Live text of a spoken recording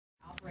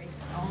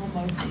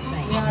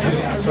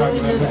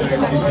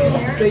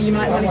So you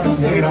might want to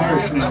consider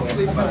Irish now.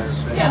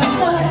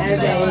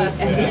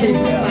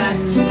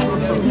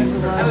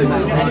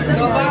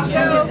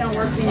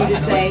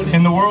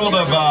 In the world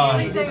of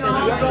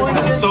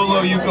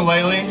solo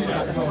ukulele,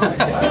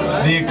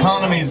 the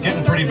economy is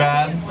getting pretty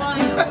bad.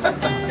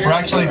 We're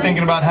actually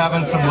thinking about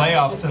having some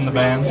layoffs in the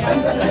band.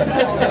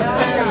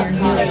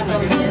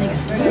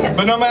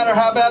 But no matter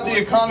how bad the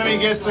economy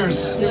gets,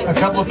 there's a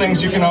couple of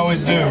things you can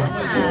always do.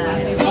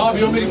 Oh,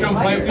 you want me to come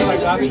play with you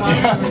like last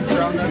time?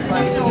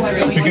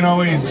 Yeah. We can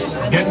always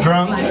get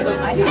drunk,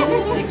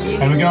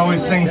 and we can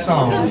always sing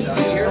songs.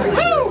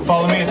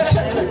 Follow me, it's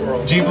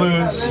G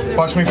Blues,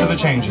 watch me for the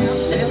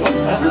changes.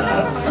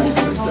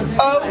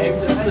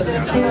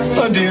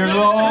 Oh dear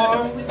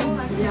Lord,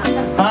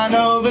 I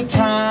know the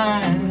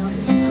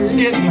times is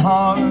getting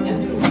hard.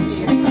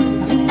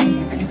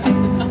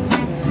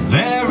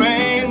 There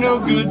ain't no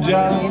good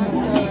job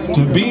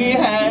to be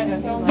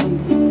had.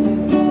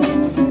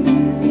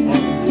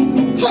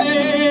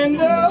 And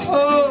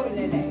oh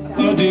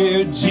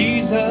dear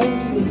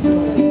Jesus,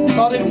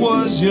 thought it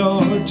was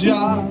your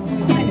job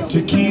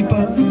to keep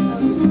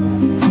us,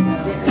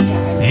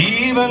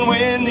 even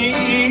when the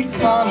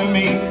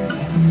economy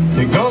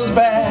it goes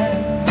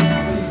bad.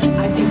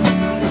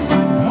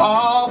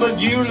 Oh, but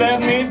you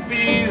left me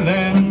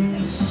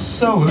feeling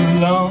so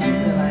alone,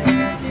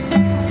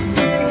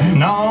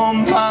 and all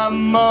my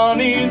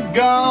money's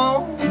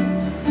gone.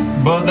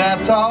 But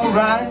that's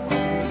alright,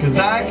 'cause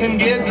I can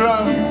get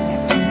drunk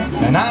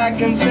and I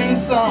can sing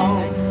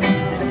songs.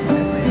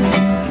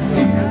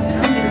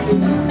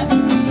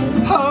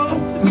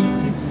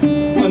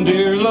 Oh,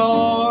 dear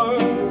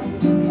Lord,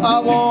 I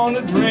want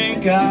a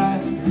drink I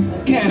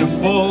can't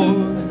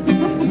afford.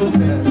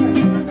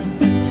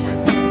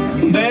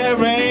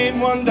 There ain't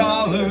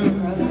 $1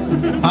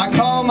 I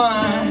call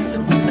mine.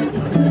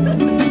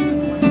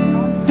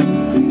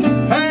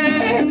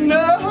 And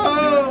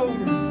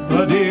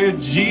oh, dear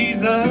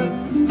Jesus,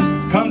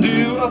 come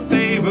do a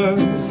favor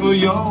for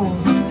your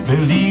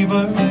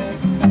believer.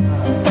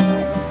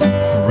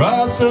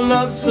 Rustle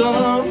up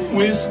some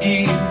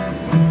whiskey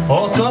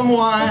or some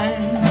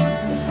wine.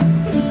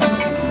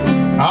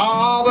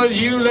 Oh, but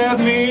you left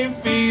me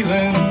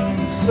feeling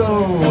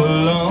so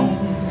alone,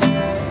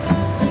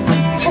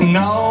 and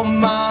all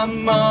my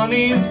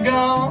money's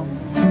gone.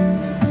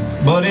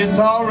 But it's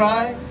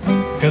alright,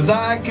 'cause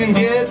I can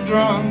get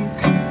drunk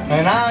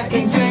and I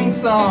can sing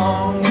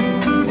songs.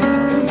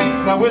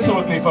 Now whistle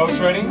with me, folks,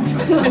 ready?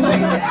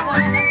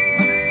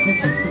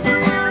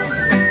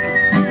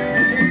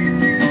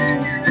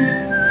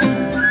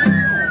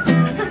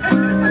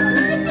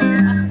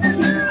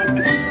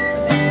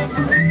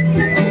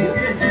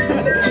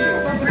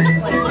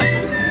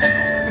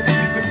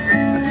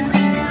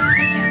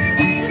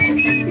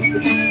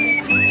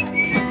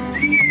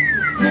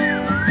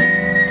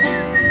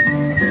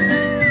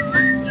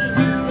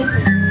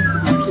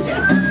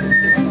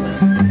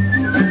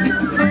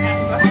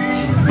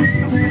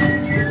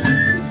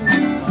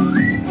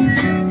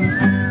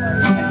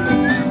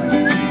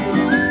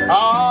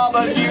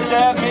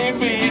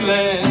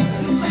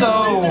 So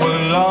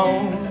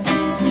alone,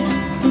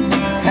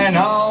 and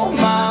all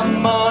my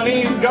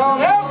money's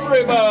gone.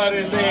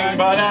 Everybody's in,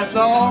 but that's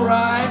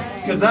alright,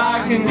 'cause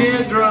I can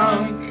get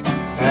drunk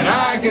and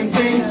I can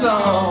sing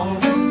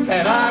songs,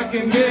 and I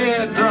can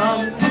get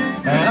drunk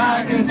and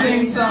I can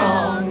sing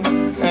songs,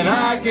 and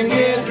I can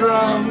get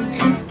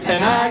drunk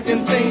and I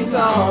can sing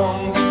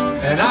songs,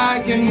 and I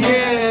can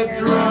get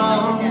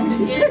drunk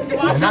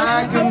and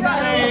I can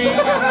sing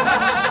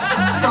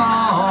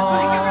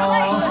songs.